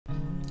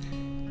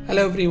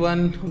Hello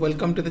everyone,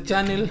 welcome to the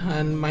channel,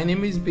 and my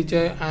name is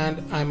Vijay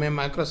and I'm a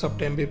Microsoft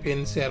MVP in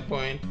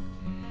SharePoint.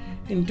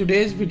 In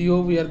today's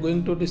video we are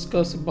going to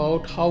discuss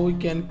about how we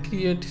can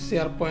create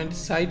SharePoint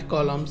site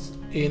columns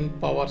in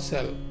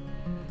PowerShell.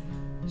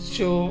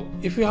 So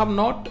if you have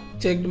not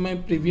checked my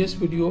previous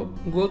video,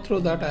 go through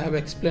that. I have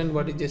explained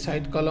what is a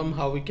site column,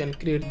 how we can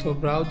create through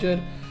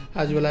browser,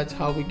 as well as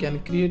how we can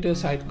create a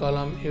site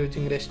column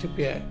using REST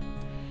API.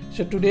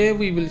 So today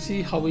we will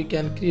see how we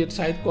can create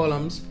site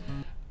columns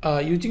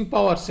using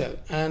PowerShell,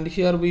 and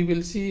here we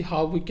will see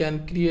how we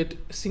can create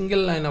single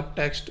line of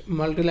text,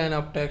 multi-line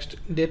of text,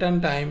 date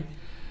and time,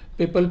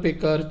 people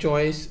picker,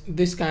 choice,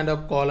 this kind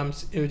of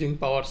columns using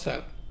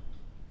PowerShell.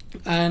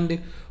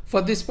 And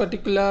for this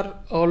particular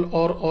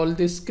all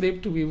this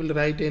script we will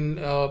write in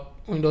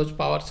Windows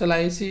PowerShell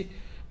ISE,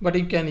 but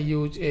you can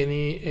use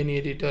any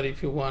editor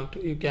if you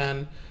want. You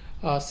can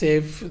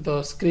save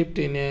the script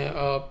in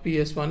a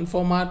PS1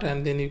 format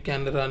and then you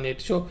can run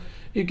it. So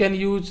you can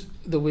use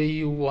the way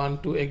you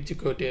want to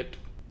execute it.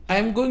 I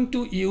am going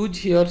to use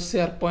here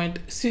SharePoint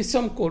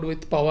system code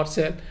with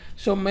PowerShell.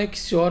 So make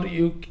sure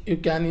you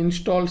can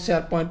install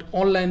SharePoint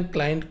Online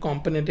Client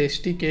Component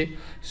SDK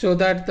so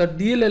that the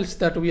DLLs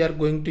that we are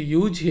going to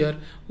use here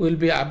will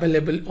be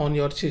available on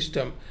your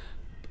system.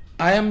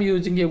 I am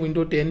using a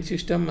Windows 10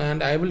 system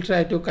and I will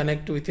try to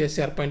connect with a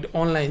SharePoint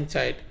Online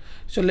site.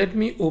 So let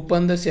me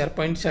open the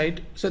SharePoint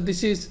site. So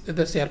this is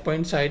the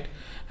SharePoint site,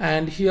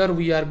 and here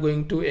we are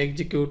going to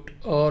execute,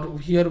 or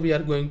here we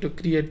are going to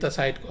create the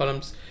site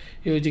columns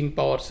using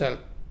PowerShell.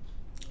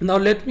 Now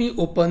let me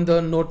open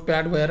the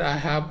notepad where I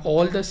have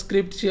all the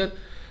scripts here.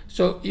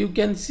 So you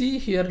can see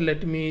here,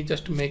 let me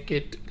just make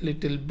it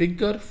little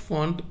bigger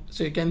font.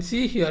 So you can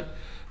see here,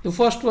 the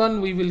first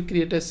one we will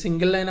create a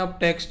single line of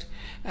text,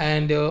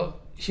 and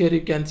here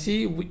you can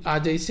see,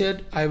 as I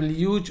said, I will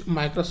use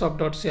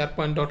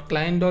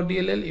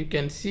microsoft.sharepoint.client.dll. You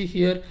can see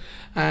here,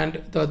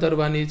 and the other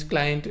one is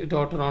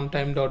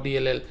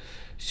client.runtime.dll.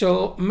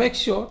 So make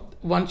sure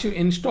once you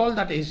install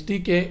that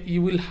SDK,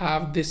 you will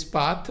have this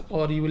path,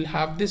 or you will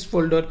have this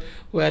folder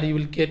where you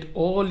will get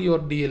all your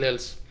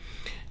DLLs.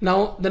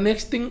 Now the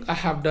next thing I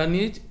have done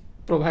is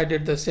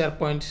provided the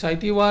SharePoint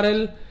site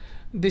URL.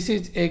 This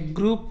is a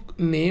group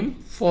name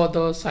for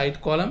the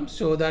site column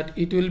so that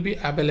it will be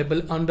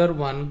available under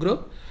one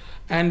group,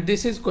 and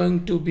this is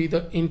going to be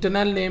the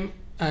internal name,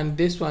 and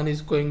this one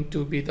is going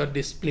to be the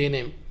display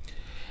name.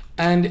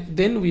 And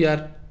then we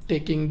are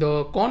taking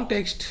the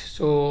context,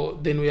 so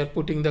then we are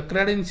putting the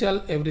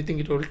credential, everything.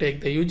 It will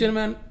take the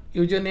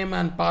username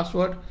and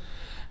password,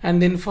 and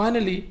then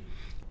finally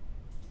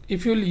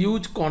if you will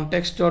use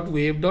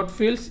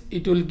context.wave.fields,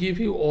 it will give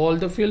you all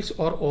the fields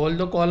or all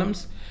the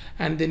columns.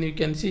 And then you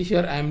can see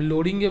here I am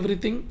loading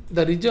everything.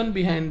 The reason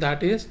behind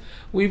that is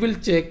we will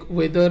check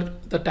whether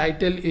the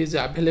title is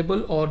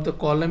available or the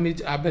column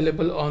is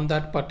available on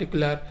that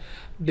particular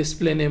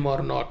display name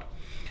or not.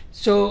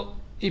 So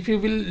if you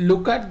will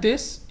look at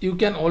this, you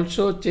can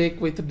also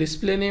check with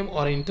display name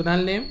or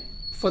internal name.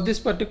 For this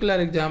particular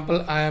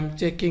example, I am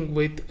checking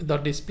with the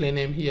display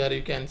name. Here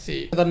you can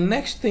see. The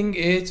next thing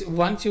is,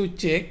 once you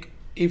check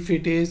if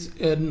it is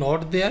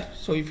not there,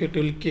 so if it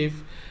will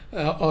give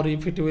or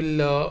if it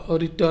will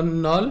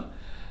return null,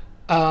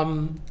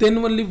 then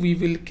only we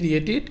will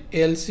create it.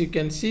 Else you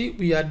can see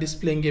we are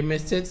displaying a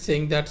message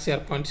saying that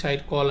SharePoint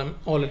site column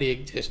already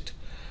exists.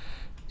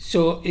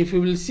 So if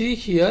you will see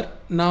here,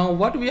 now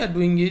what we are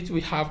doing is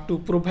we have to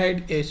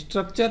provide a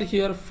structure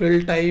here,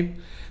 field type,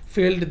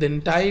 field,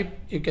 then type.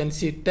 You can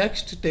see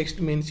text. Text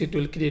means it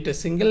will create a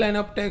single line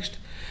of text.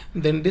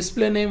 Then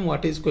display name,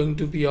 what is going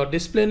to be your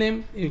display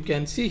name. You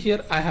can see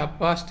here I have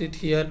passed it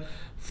here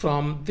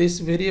from this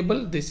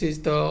variable. This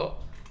is the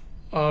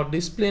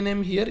display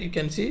name. Here you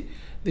can see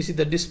this is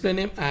the display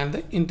name and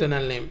the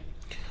internal name.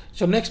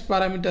 So next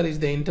parameter is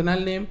the internal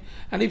name,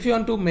 and if you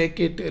want to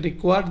make it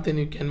required, then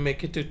you can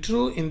make it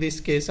true. In this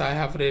case I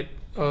have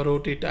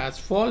wrote it as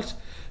false,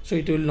 so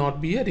it will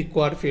not be a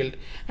required field.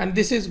 And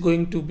this is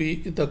going to be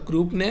the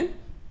group name.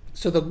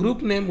 So the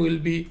group name will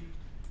be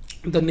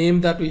the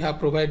name that we have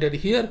provided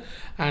here,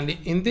 and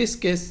in this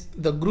case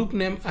the group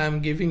name I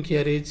am giving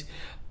here is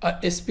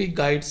SP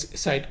guides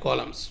site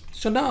columns.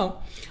 So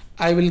now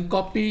I will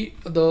copy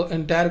the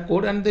entire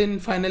code, and then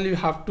finally you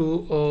have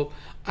to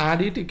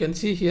add it. You can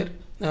see here,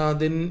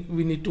 then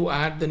we need to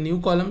add the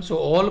new column. So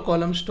all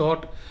columns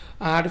dot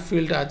add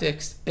field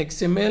as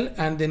XML,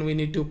 and then we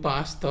need to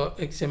pass the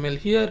XML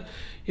here.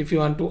 If you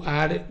want to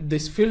add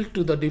this field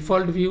to the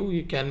default view,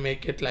 you can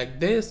make it like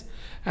this,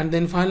 and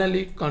then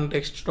finally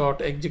context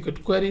dot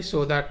execute query,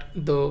 so that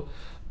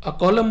a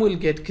column will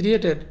get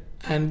created.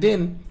 And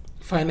then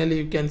finally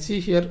you can see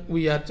here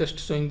we are just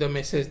showing the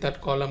message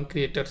that column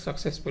created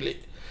successfully.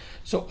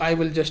 So I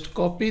will just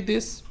copy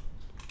this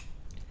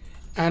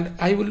and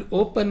I will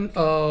open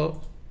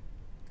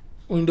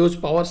Windows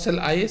PowerShell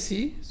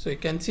ISE. So you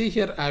can see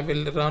here I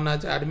will run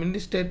as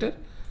administrator,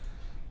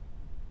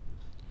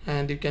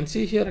 and you can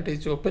see here it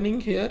is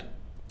opening here,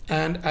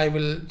 and I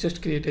will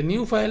just create a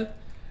new file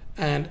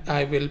and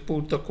I will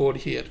put the code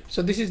here.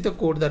 So this is the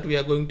code that we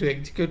are going to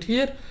execute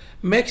here.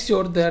 Make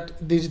sure that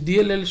this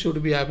DLL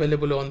should be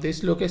available on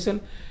this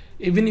location.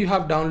 Even you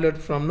have downloaded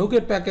from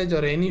NuGet package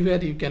or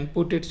anywhere, you can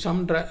put it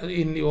some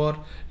in your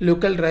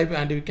local drive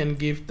and you can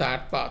give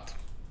that path.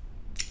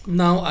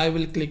 Now I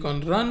will click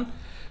on run.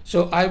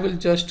 So I will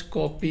just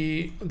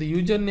copy the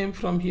username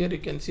from here. You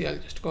can see I'll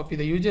just copy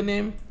the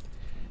username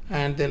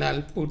and then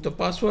I'll put the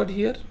password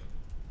here.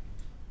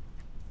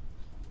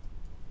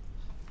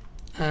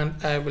 And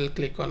I will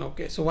click on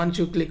OK. So once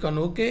you click on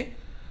OK,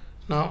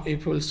 now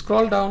if you will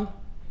scroll down,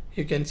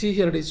 you can see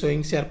here it is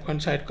showing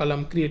SharePoint site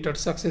column created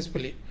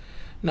successfully.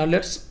 Now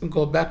let's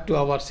go back to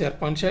our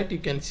SharePoint site. You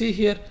can see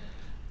here,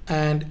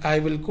 and I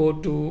will go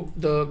to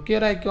the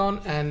gear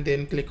icon and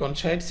then click on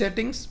site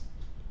settings.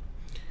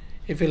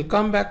 If you'll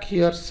come back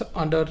here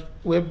under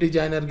web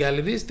designer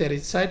galleries, there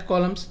is site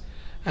columns,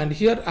 and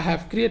here I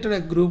have created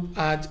a group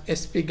as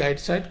SP guide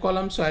site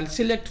column. So I'll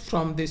select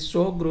from this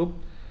show group,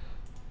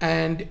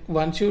 and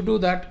once you do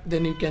that,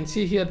 then you can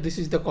see here this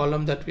is the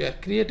column that we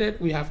have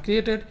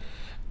created,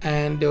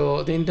 and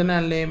the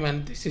internal name,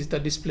 and this is the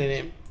display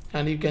name.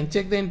 And you can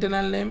check the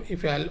internal name.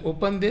 If I'll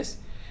open this,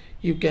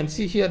 you can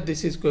see here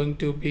this is going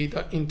to be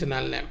the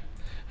internal name,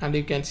 and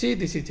you can see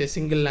this is a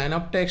single line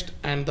of text,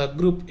 and the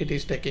group it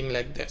is taking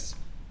like this.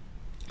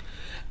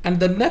 And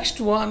the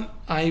next one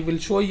I will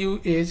show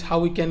you is how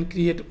we can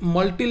create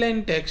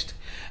multi-line text.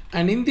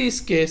 And in this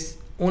case,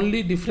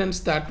 only difference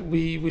that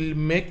we will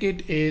make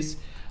it is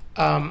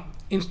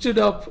instead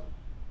of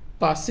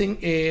passing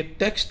a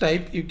text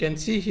type, you can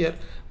see here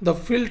the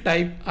field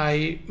type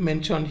I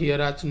mentioned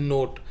here as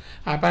note.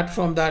 Apart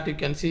from that, you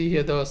can see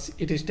here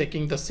it is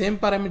taking the same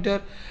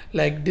parameter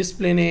like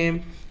display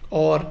name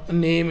or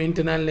name,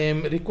 internal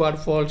name, required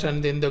false,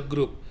 and then the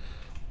group.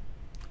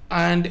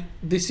 And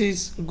this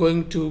is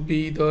going to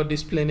be the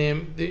display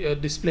name, the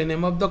display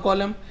name of the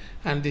column,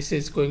 and this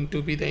is going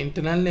to be the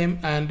internal name,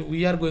 and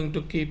we are going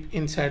to keep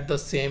inside the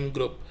same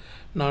group.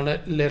 Now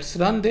let's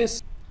run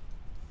this,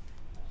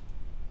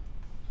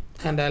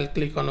 and I'll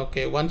click on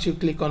OK. Once you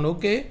click on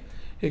OK,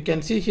 you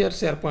can see here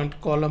SharePoint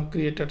column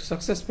created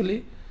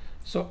successfully.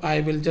 So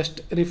I will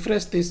just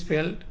refresh this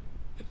field,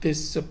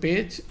 this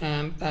page,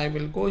 and I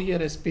will go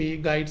here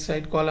SP guide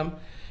site column.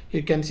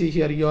 You can see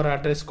here your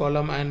address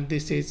column, and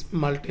this is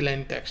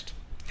multi-line text.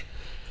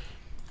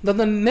 Then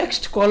the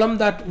next column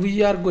that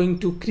we are going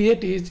to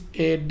create is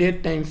a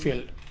datetime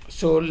field.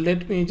 So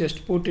let me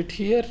just put it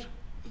here.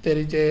 There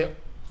is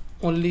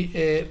only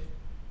a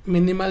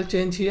minimal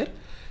change here.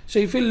 So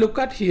if you look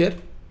at here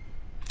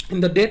in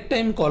the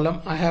datetime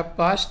column, I have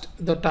passed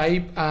the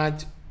type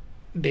as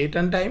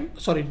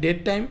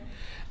datetime,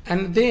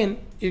 and then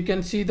you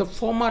can see the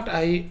format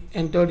I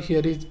entered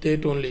here is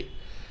date only.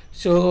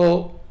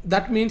 So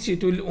that means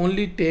it will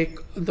only take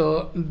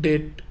the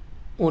date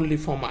only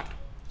format.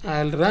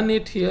 I'll run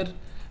it here.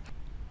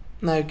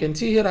 Now you can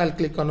see here I'll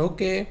click on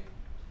OK,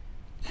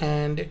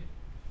 and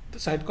the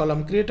site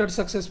column created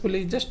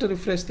successfully. Just to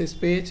refresh this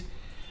page,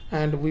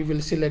 and we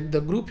will select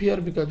the group here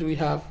because we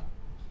have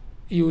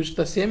used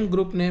the same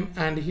group name,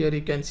 and here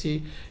you can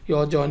see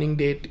your joining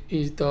date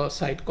is the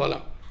site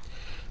column.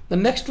 The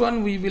next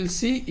one we will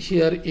see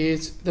here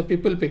is the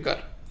people picker.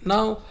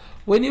 Now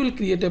when you will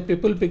create a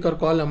people picker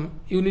column,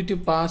 you need to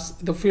pass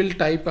the field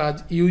type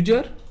as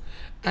user,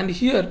 and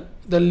here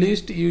the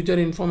list user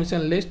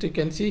information list. You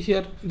can see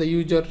here the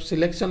user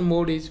selection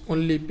mode is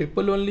only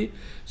people only,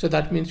 so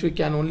that means we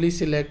can only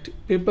select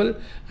people,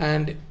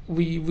 and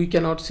we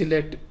cannot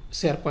select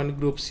SharePoint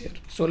groups here.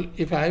 So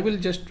if I will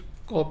just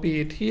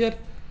copy it here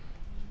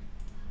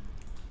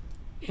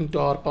into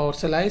our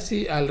PowerShell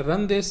IC, I'll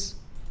run this,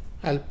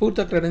 I'll put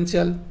the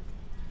credential.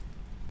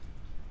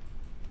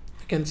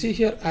 You can see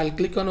here I'll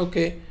click on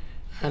OK,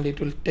 and it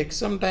will take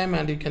some time,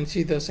 and you can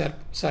see the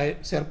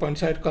SharePoint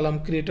site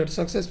column created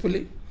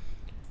successfully.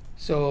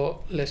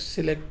 So let's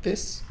select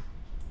this.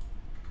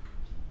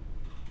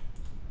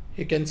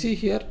 You can see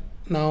here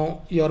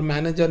now your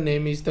manager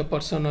name is the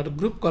person or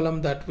group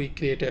column that we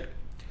created.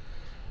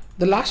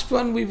 The last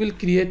one we will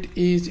create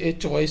is a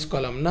choice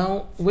column.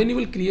 Now when you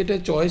will create a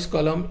choice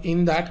column,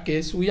 in that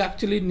case we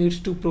actually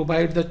need to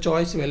provide the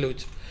choice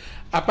values.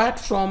 Apart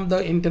from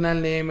the internal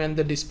name and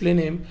the display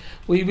name,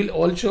 we will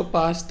also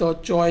pass the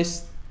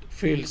choice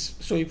fields.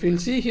 So if you'll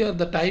see here,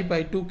 the type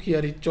I took here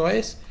is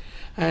choice,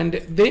 and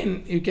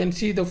then you can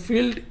see the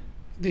field,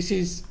 this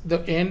is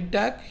the end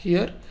tag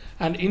here,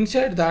 and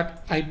inside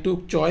that I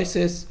took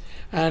choices,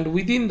 and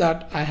within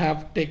that I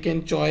have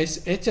taken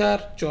choice HR,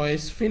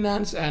 choice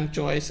finance, and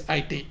choice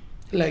IT,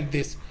 like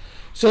this.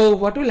 So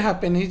what will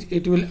happen is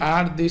it will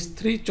add these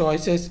three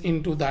choices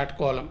into that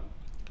column.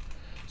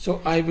 So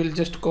I will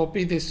just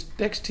copy this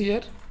text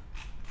here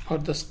or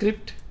the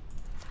script,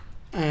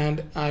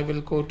 and I will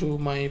go to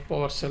my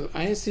PowerShell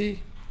IC.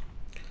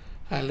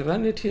 I'll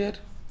run it here.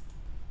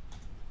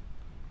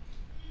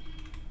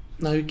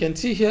 Now you can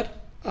see here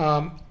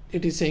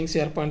it is saying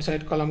SharePoint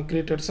site column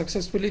created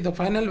successfully. The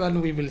final one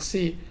we will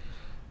see,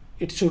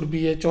 it should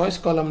be a choice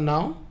column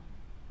now.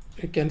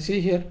 You can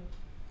see here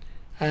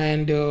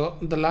And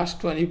the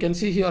last one, you can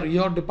see here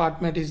your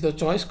department is the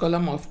choice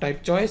column of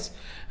type choice,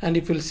 and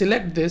if you'll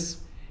select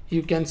this,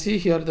 you can see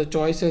here the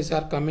choices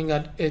are coming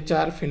at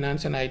HR,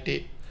 finance and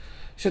IT.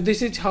 So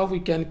this is how we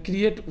can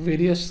create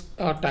various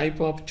type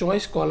of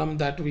choice column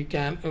that we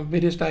can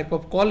various type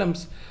of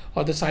columns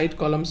or the site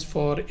columns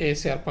for a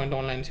SharePoint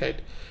Online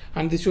site,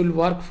 and this will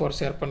work for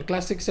SharePoint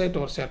Classic site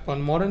or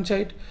SharePoint Modern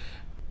site.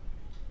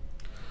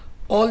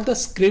 All the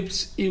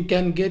scripts you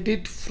can get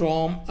it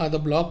from the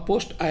blog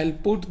post. I'll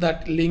put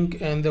that link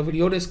in the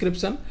video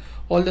description.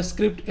 All the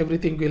script,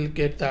 everything will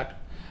get that.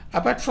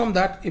 Apart from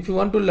that, if you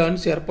want to learn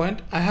SharePoint,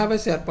 I have a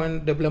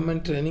SharePoint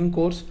development training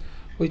course,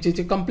 which is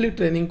a complete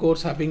training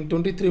course having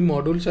 23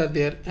 modules are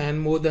there and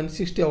more than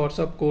 60 hours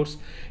of course.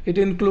 It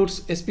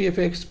includes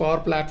SPFX, Power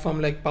Platform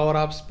like Power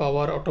Apps,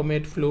 Power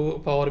Automate, Flow,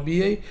 Power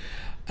BI.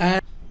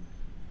 And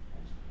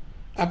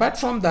apart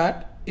from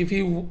that, if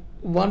you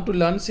want to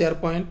learn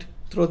SharePoint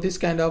through this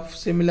kind of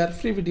similar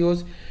free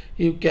videos,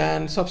 you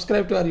can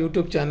subscribe to our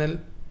YouTube channel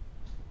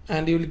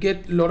and you will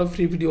get a lot of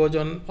free videos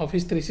on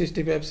Office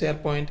 365,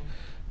 SharePoint,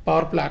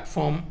 Power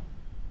Platform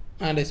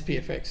and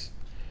SPFX.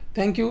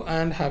 Thank you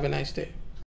and have a nice day.